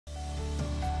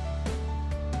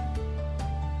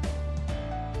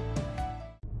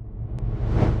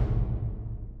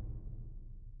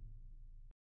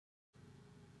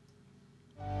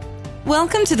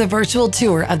Welcome to the virtual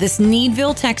tour of this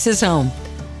Needville, Texas home.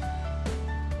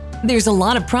 There's a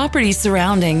lot of property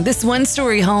surrounding. This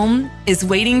one-story home is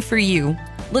waiting for you.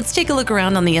 Let's take a look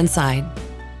around on the inside.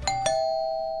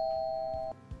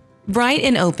 Bright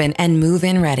and open and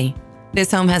move-in ready. This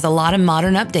home has a lot of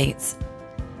modern updates.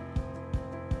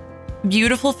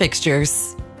 Beautiful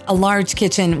fixtures, a large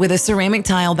kitchen with a ceramic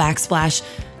tile backsplash,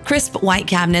 crisp white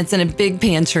cabinets, and a big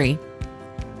pantry.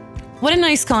 What a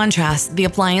nice contrast, the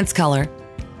appliance color.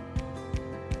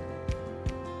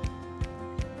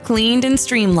 Cleaned and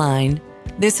streamlined,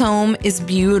 this home is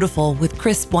beautiful with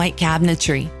crisp white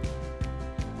cabinetry.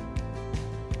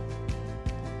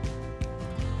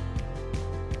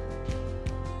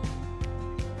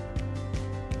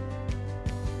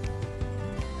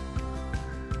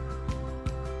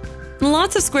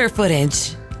 Lots of square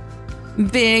footage.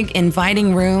 Big,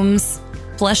 inviting rooms.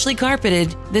 Plushly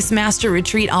carpeted, this master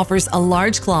retreat offers a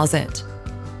large closet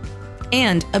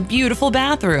and a beautiful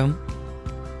bathroom.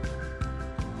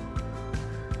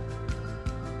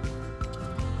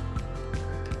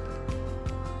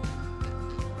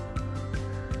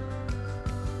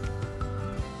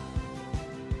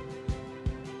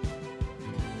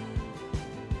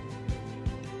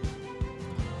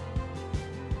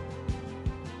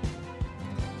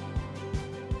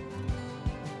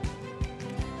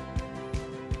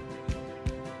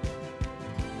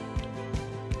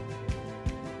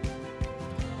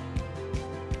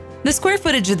 The square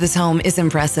footage of this home is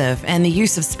impressive, and the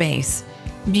use of space.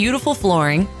 Beautiful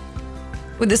flooring.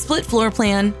 With a split floor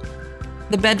plan,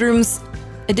 the bedrooms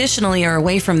additionally are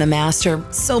away from the master,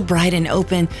 so bright and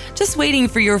open, just waiting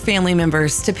for your family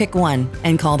members to pick one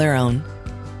and call their own.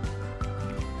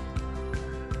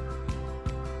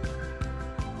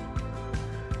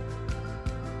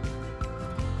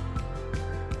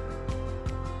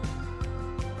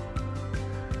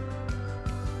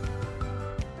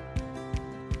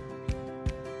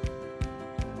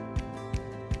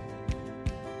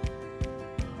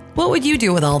 What would you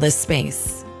do with all this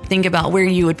space? Think about where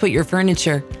you would put your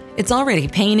furniture. It's already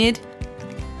painted.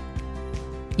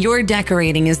 Your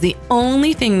decorating is the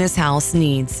only thing this house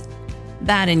needs.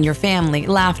 That and your family,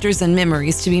 laughters and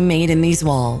memories to be made in these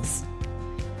walls.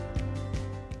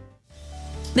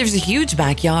 There's a huge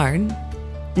backyard.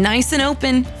 Nice and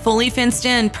open, fully fenced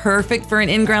in, perfect for an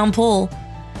in-ground pool.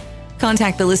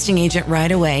 Contact the listing agent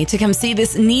right away to come see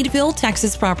this Needville,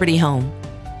 Texas property home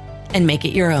and make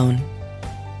it your own.